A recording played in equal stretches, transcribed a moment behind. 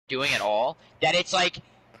doing at all that it's like,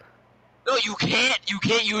 no, you can't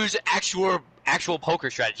use actual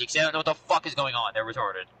poker strategy because they don't know what the fuck is going on. They're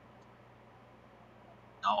retarded.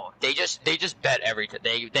 No, they just bet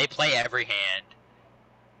they play every hand.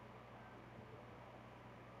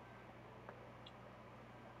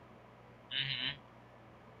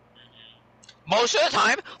 Most of the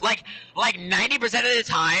time, like 90% of the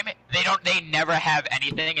time, they never have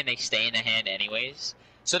anything and they stay in the hand anyways.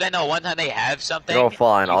 So then the one time they have something, Oh,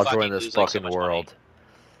 fine. you I'll join this lose, like, so fucking much world. money.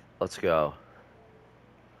 Let's go.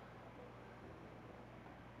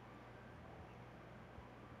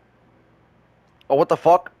 Oh, what the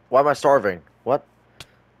fuck? Why am I starving? What?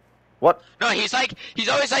 What? No, he's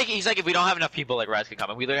always like, if we don't have enough people, like, Raz can come.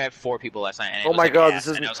 And we literally had 4 people last night, and it Oh was my like god, ass,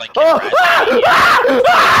 this isn't. and I was like, Oh!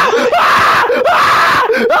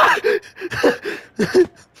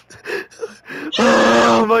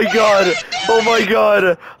 Oh my god! Oh my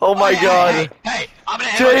god! Oh my god! Hey, I'm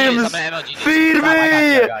gonna James, MLG this, I'm gonna MLG this. feed Stop,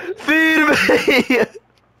 I got you. me! Feed me!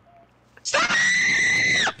 Stop!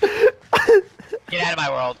 Get out of my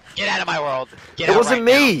world. Get out of my world. Get It out wasn't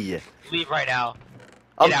right me! now. Leave right now.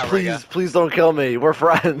 Get out, Please, Rigga. please don't kill me. We're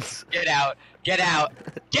friends. Get out. Get out.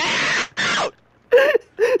 Get out!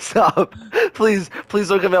 Stop. Please, please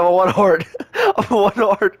don't kill me. I'm a one heart. I'm a one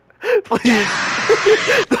heart. Please.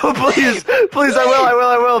 No, please. Please,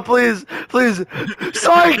 I will. Please. Please.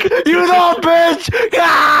 Psych! You little bitch!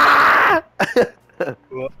 Ah!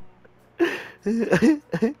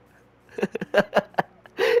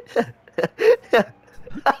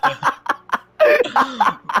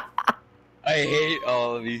 I hate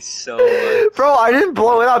all of these so much. Bro, I didn't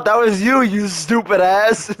blow it up. That was you, you stupid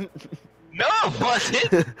ass. No, it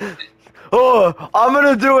wasn't. Oh, I'm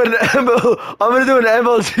gonna do an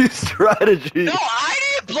MLG strategy. No, I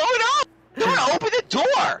didn't blow it up. You want to open the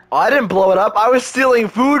door. I didn't blow it up. I was stealing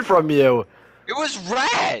food from you. It was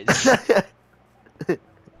Raz.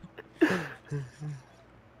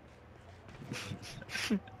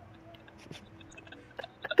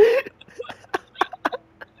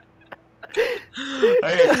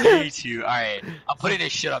 I hate you. Alright, I'm putting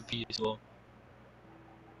this shit on peaceful.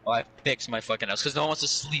 Oh, I fixed my fucking house because no one wants to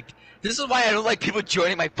sleep. This is why I don't like people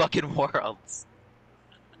joining my fucking worlds.